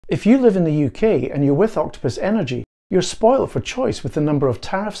If you live in the UK and you're with Octopus Energy, you're spoiled for choice with the number of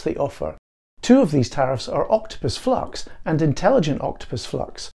tariffs they offer. Two of these tariffs are Octopus Flux and Intelligent Octopus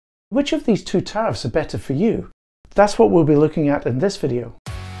Flux. Which of these two tariffs are better for you? That's what we'll be looking at in this video.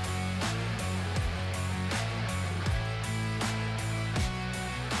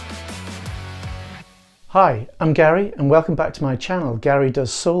 Hi, I'm Gary and welcome back to my channel, Gary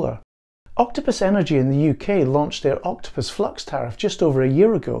Does Solar. Octopus Energy in the UK launched their Octopus Flux tariff just over a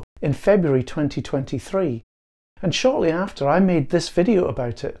year ago, in February 2023. And shortly after I made this video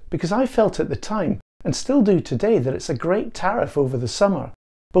about it because I felt at the time, and still do today, that it's a great tariff over the summer,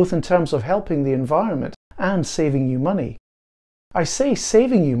 both in terms of helping the environment and saving you money. I say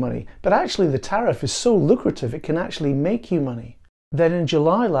saving you money, but actually the tariff is so lucrative it can actually make you money. Then in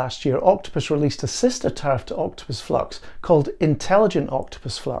July last year, Octopus released a sister tariff to Octopus Flux called Intelligent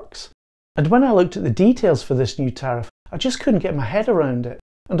Octopus Flux. And when I looked at the details for this new tariff, I just couldn't get my head around it.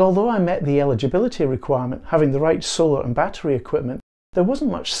 And although I met the eligibility requirement, having the right solar and battery equipment, there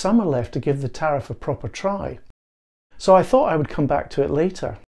wasn't much summer left to give the tariff a proper try. So I thought I would come back to it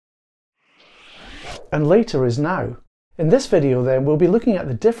later. And later is now. In this video then, we'll be looking at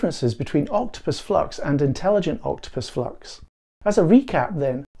the differences between Octopus Flux and Intelligent Octopus Flux. As a recap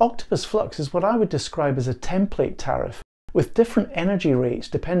then, Octopus Flux is what I would describe as a template tariff, with different energy rates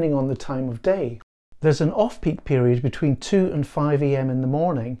depending on the time of day. There's an off-peak period between 2 and 5 AM in the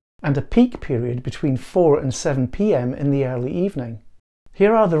morning, and a peak period between 4 and 7 PM in the early evening.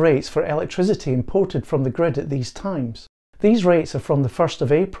 Here are the rates for electricity imported from the grid at these times. These rates are from the 1st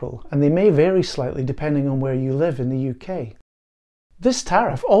of April, and they may vary slightly depending on where you live in the UK. This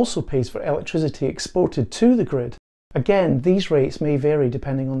tariff also pays for electricity exported to the grid. Again, these rates may vary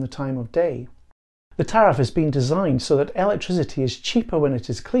depending on the time of day. The tariff has been designed so that electricity is cheaper when it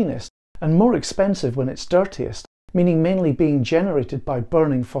is cleanest and more expensive when it's dirtiest, meaning mainly being generated by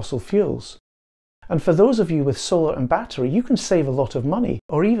burning fossil fuels. And for those of you with solar and battery, you can save a lot of money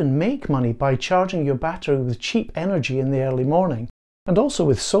or even make money by charging your battery with cheap energy in the early morning and also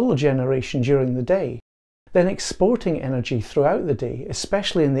with solar generation during the day, then exporting energy throughout the day,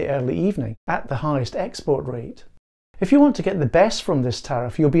 especially in the early evening, at the highest export rate. If you want to get the best from this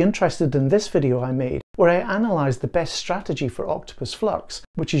tariff, you'll be interested in this video I made, where I analysed the best strategy for Octopus Flux,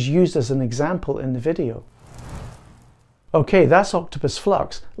 which is used as an example in the video. Okay, that's Octopus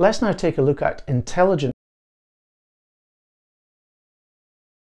Flux. Let's now take a look at Intelligent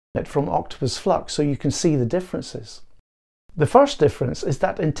from Octopus Flux so you can see the differences. The first difference is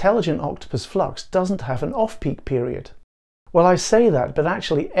that Intelligent Octopus Flux doesn't have an off-peak period. Well, I say that, but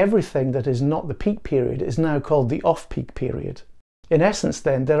actually everything that is not the peak period is now called the off-peak period. In essence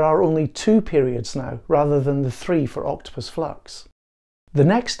then, there are only 2 periods now, rather than the 3 for Octopus Flux. The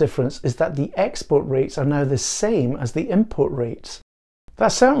next difference is that the export rates are now the same as the import rates.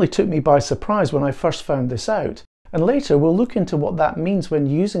 That certainly took me by surprise when I first found this out, and later we'll look into what that means when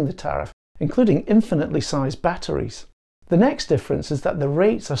using the tariff, including infinitely sized batteries. The next difference is that the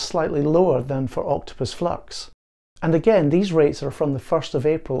rates are slightly lower than for Octopus Flux. And again, these rates are from the 1st of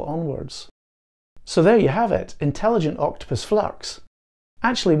April onwards. So there you have it, Intelligent Octopus Flux.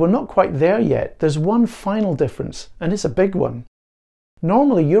 Actually, we're not quite there yet. There's one final difference, and it's a big one.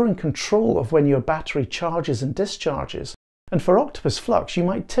 Normally, you're in control of when your battery charges and discharges, and for Octopus Flux, you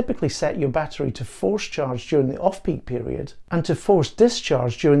might typically set your battery to force charge during the off-peak period and to force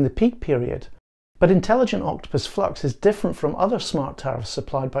discharge during the peak period. But Intelligent Octopus Flux is different from other smart tariffs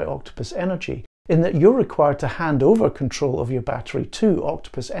supplied by Octopus Energy, in that you're required to hand over control of your battery to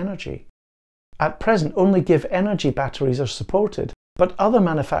Octopus Energy. At present, only Give Energy batteries are supported, but other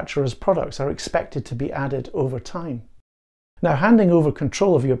manufacturers' products are expected to be added over time. Now, handing over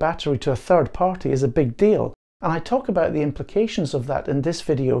control of your battery to a third party is a big deal, and I talk about the implications of that in this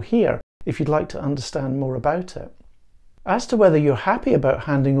video here, if you'd like to understand more about it. As to whether you're happy about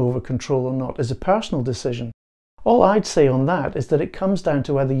handing over control or not is a personal decision. All I'd say on that is that it comes down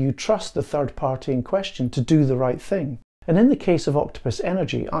to whether you trust the third party in question to do the right thing. And in the case of Octopus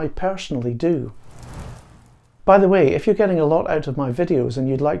Energy, I personally do. By the way, if you're getting a lot out of my videos and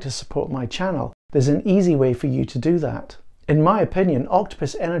you'd like to support my channel, there's an easy way for you to do that. In my opinion,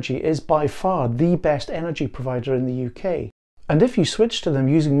 Octopus Energy is by far the best energy provider in the UK. And if you switch to them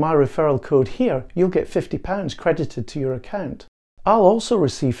using my referral code here, you'll get £50 credited to your account. I'll also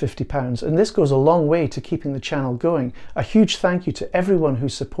receive £50, and this goes a long way to keeping the channel going. A huge thank you to everyone who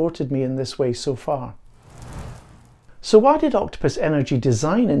supported me in this way so far. So why did Octopus Energy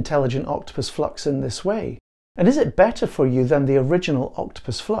design Intelligent Octopus Flux in this way? And is it better for you than the original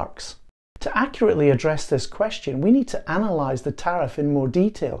Octopus Flux? To accurately address this question, we need to analyse the tariff in more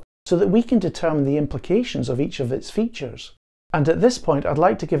detail so that we can determine the implications of each of its features. And at this point, I'd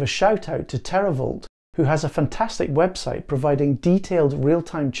like to give a shout out to Terravolt, who has a fantastic website providing detailed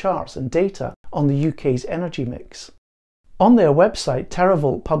real-time charts and data on the UK's energy mix. On their website,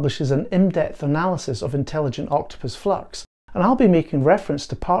 Terravolt publishes an in-depth analysis of Intelligent Octopus Flux, and I'll be making reference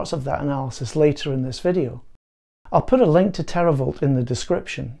to parts of that analysis later in this video. I'll put a link to Terravolt in the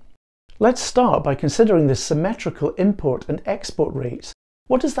description. Let's start by considering the symmetrical import and export rates.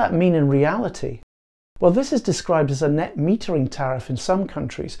 What does that mean in reality? Well, this is described as a net metering tariff in some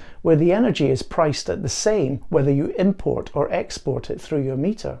countries, where the energy is priced at the same whether you import or export it through your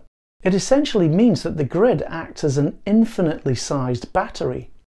meter. It essentially means that the grid acts as an infinitely sized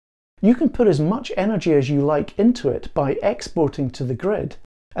battery. You can put as much energy as you like into it by exporting to the grid,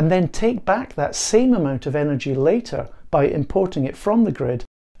 and then take back that same amount of energy later by importing it from the grid,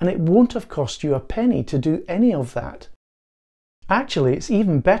 and it won't have cost you a penny to do any of that. Actually, it's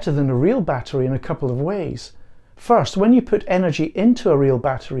even better than a real battery in a couple of ways. First, when you put energy into a real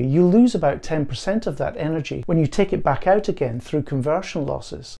battery, you lose about 10% of that energy when you take it back out again through conversion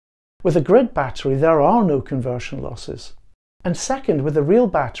losses. With a grid battery, there are no conversion losses. And second, with a real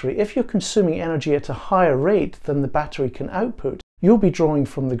battery, if you're consuming energy at a higher rate than the battery can output, you'll be drawing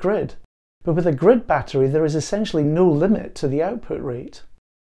from the grid. But with a grid battery, there is essentially no limit to the output rate.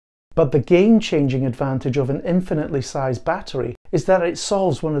 But the game-changing advantage of an infinitely sized battery is that it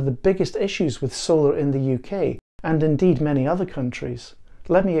solves one of the biggest issues with solar in the UK, and indeed many other countries.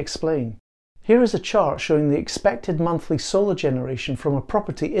 Let me explain. Here is a chart showing the expected monthly solar generation from a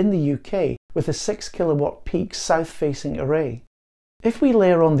property in the UK with a 6 kilowatt peak south-facing array. If we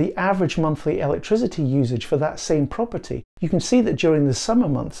layer on the average monthly electricity usage for that same property, you can see that during the summer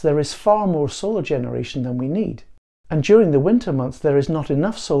months there is far more solar generation than we need. And during the winter months there is not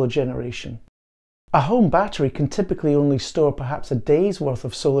enough solar generation. A home battery can typically only store perhaps a day's worth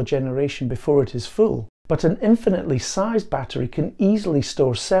of solar generation before it is full, but an infinitely sized battery can easily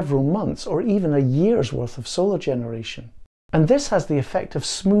store several months or even a year's worth of solar generation. And this has the effect of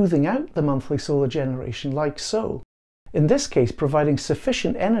smoothing out the monthly solar generation like so, in this case providing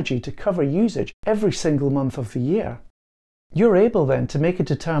sufficient energy to cover usage every single month of the year. You're able then to make a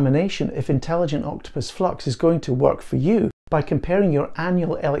determination if Intelligent Octopus Flux is going to work for you by comparing your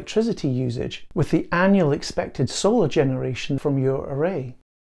annual electricity usage with the annual expected solar generation from your array.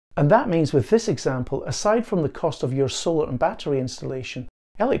 And that means with this example, aside from the cost of your solar and battery installation,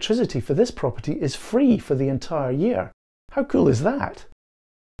 electricity for this property is free for the entire year. How cool is that?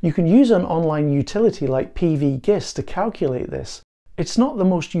 You can use an online utility like PVGIS to calculate this. It's not the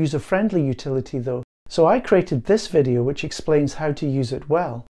most user-friendly utility though, so I created this video which explains how to use it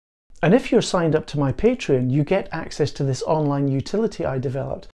well. And if you're signed up to my Patreon, you get access to this online utility I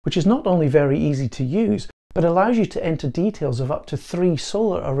developed, which is not only very easy to use, but allows you to enter details of up to 3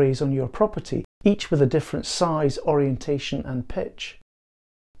 solar arrays on your property, each with a different size, orientation and pitch.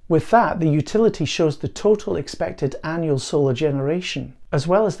 With that, the utility shows the total expected annual solar generation, as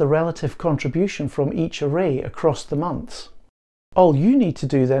well as the relative contribution from each array across the months. All you need to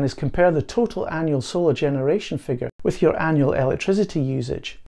do then is compare the total annual solar generation figure with your annual electricity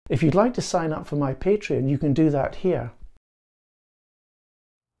usage. If you'd like to sign up for my Patreon, you can do that here.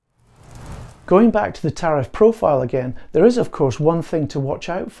 Going back to the tariff profile again, there is of course one thing to watch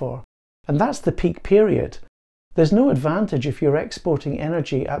out for, and that's the peak period. There's no advantage if you're exporting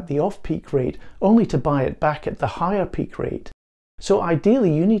energy at the off-peak rate only to buy it back at the higher peak rate. So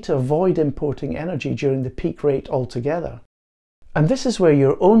ideally you need to avoid importing energy during the peak rate altogether. And this is where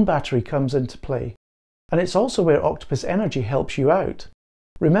your own battery comes into play. And it's also where Octopus Energy helps you out.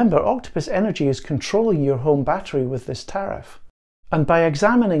 Remember, Octopus Energy is controlling your home battery with this tariff. And by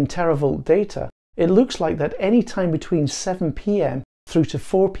examining Terravolt data, it looks like that any time between 7 PM through to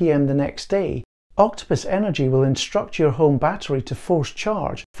 4 PM the next day, Octopus Energy will instruct your home battery to force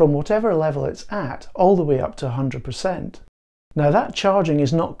charge from whatever level it's at all the way up to 100%. Now that charging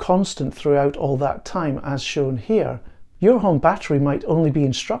is not constant throughout all that time as shown here. Your home battery might only be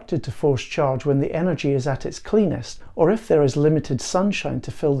instructed to force charge when the energy is at its cleanest, or if there is limited sunshine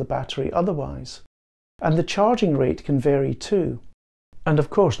to fill the battery otherwise. And the charging rate can vary too. And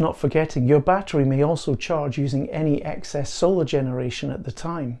of course, not forgetting, your battery may also charge using any excess solar generation at the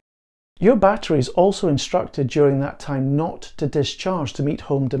time. Your battery is also instructed during that time not to discharge to meet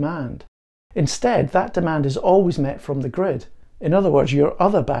home demand. Instead, that demand is always met from the grid, in other words, your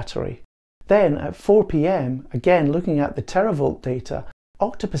other battery. Then at 4 PM, again looking at the Terravolt data,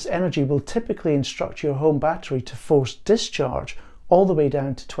 Octopus Energy will typically instruct your home battery to force discharge all the way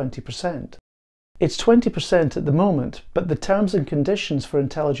down to 20%. It's 20% at the moment, but the terms and conditions for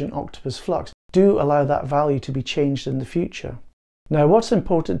Intelligent Octopus Flux do allow that value to be changed in the future. Now what's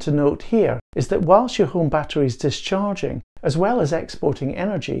important to note here is that whilst your home battery is discharging as well as exporting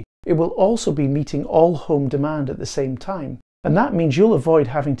energy, it will also be meeting all home demand at the same time, and that means you'll avoid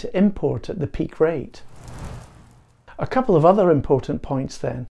having to import at the peak rate. A couple of other important points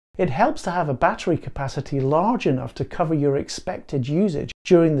then. It helps to have a battery capacity large enough to cover your expected usage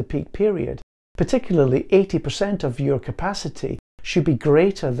during the peak period. Particularly 80% of your capacity should be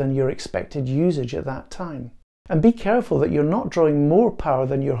greater than your expected usage at that time. And be careful that you're not drawing more power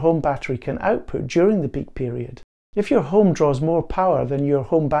than your home battery can output during the peak period. If your home draws more power than your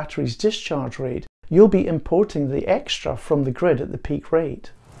home battery's discharge rate, you'll be importing the extra from the grid at the peak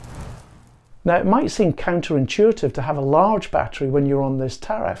rate. Now, it might seem counterintuitive to have a large battery when you're on this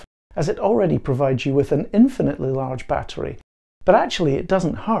tariff, as it already provides you with an infinitely large battery, but actually it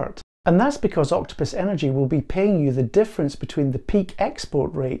doesn't hurt. And that's because Octopus Energy will be paying you the difference between the peak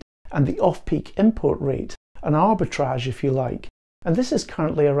export rate and the off-peak import rate, an arbitrage if you like, and this is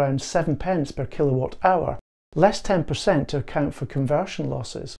currently around 7 pence per kilowatt hour, less 10% to account for conversion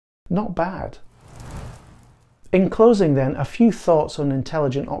losses. Not bad. In closing then, a few thoughts on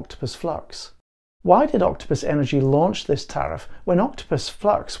Intelligent Octopus Flux. Why did Octopus Energy launch this tariff when Octopus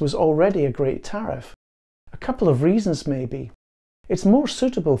Flux was already a great tariff? A couple of reasons maybe. It's more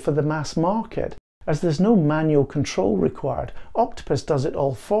suitable for the mass market, as there's no manual control required. Octopus does it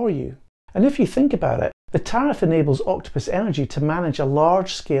all for you. And if you think about it, the tariff enables Octopus Energy to manage a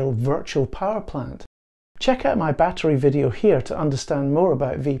large-scale virtual power plant. Check out my battery video here to understand more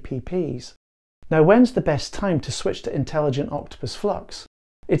about VPPs. Now, when's the best time to switch to Intelligent Octopus Flux?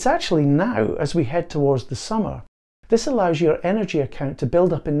 It's actually now, as we head towards the summer. This allows your energy account to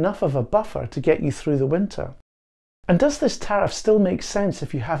build up enough of a buffer to get you through the winter. And does this tariff still make sense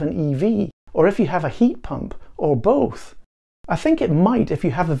if you have an EV, or if you have a heat pump, or both? I think it might if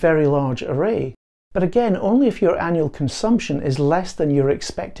you have a very large array, but again only if your annual consumption is less than your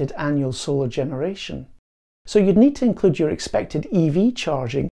expected annual solar generation. So you'd need to include your expected EV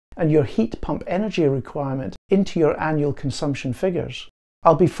charging and your heat pump energy requirement into your annual consumption figures.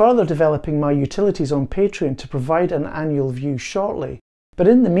 I'll be further developing my utilities on Patreon to provide an annual view shortly, but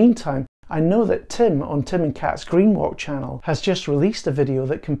in the meantime I know that Tim on Tim and Kat's Greenwalk channel has just released a video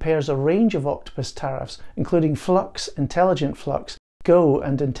that compares a range of Octopus tariffs, including Flux, Intelligent Flux, Go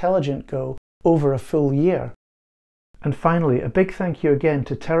and Intelligent Go, over a full year. And finally, a big thank you again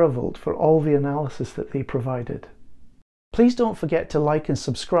to Terravolt for all the analysis that they provided. Please don't forget to like and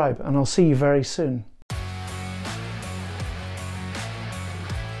subscribe, and I'll see you very soon.